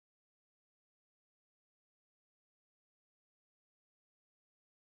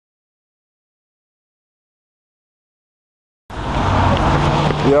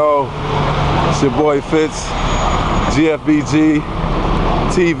Yo, it's your boy Fitz, GFBG,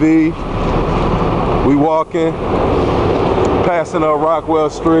 TV. We walking, passing up Rockwell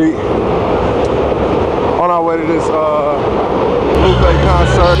Street, on our way to this Lupe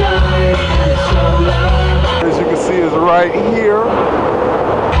concert. As you can see, is right here.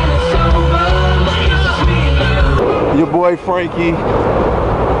 Your boy Frankie.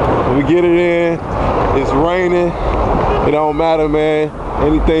 We get it in. It's raining. It don't matter, man.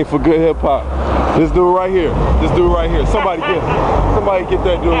 Anything for good hip hop. This dude right here. This dude right here. Somebody get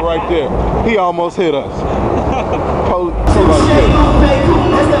that dude right there. He almost hit us. Somebody get it.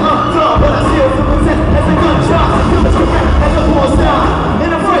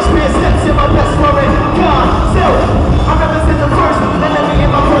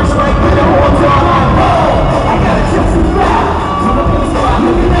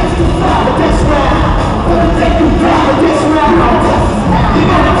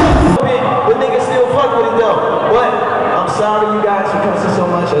 Sorry you guys for cussing so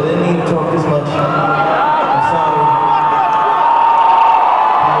much. I didn't need to talk this much. I'm sorry.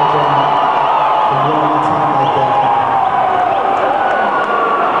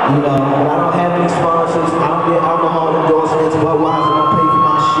 You know, but I don't have any sponsors. I don't get alcohol endorsements. BadGuy don't pay for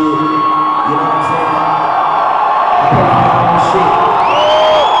my shit. You know what I'm saying? I pay for my own shit.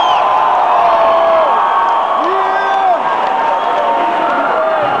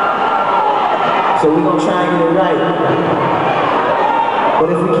 So we're gonna try and get it right. But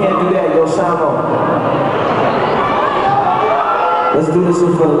if we can't do that, yo, Samo. Let's do this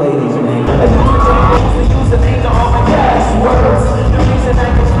one for the ladies, man. The reason I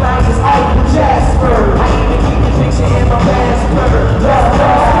can fly is Uncle Jasper. I even keep the picture in my passport.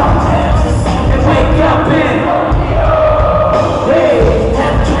 And wake up in. Hey,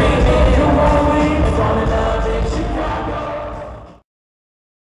 have a dream in New Orleans. Fall in love in Chicago.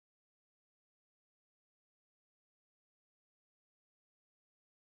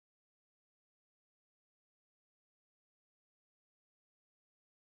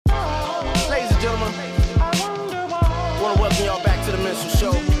 Ladies and gentlemen, I want to welcome y'all back to the Mental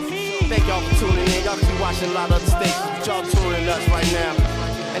Show. Thank y'all for tuning in. Y'all can be watching a lot of other stations, but y'all tuning in us right now,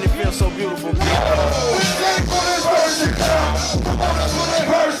 and it feels so beautiful.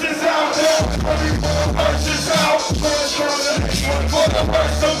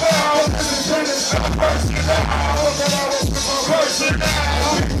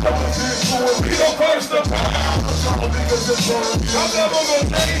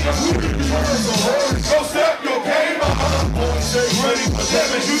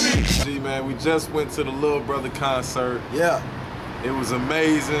 Man, we just went to the Little Brother concert. Yeah. It was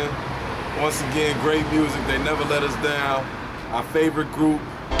amazing. Once again, great music. They never let us down. Our favorite group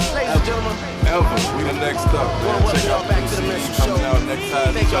Ladies and gentlemen, ever. We the next up, man. Check out the new CD coming out next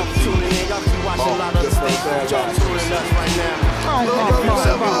time. thank y'all for tuning in. Y'all can be watching a lot of other stations, but y'all tuning in us right now.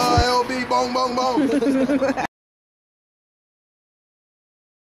 LB, bong, bong, bong.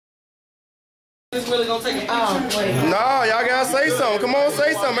 It's really gonna take an Nah, y'all gotta say something. Come on,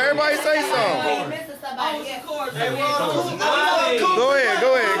 say something. Everybody say something. Go ahead. I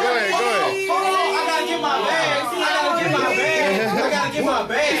gotta get my bag. I gotta get my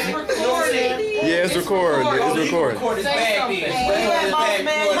bag. You know what I'm saying? Yeah, it's recording. It's recording. Record this bag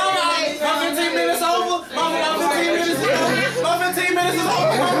then. Mama, my 15 minutes over. Mama, my 15 minutes is over. My 15 minutes is over.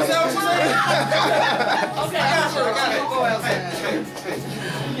 Mama, is that what you saying? Okay, I got it. Go outside.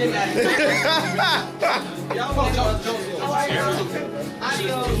 Y'all want to go.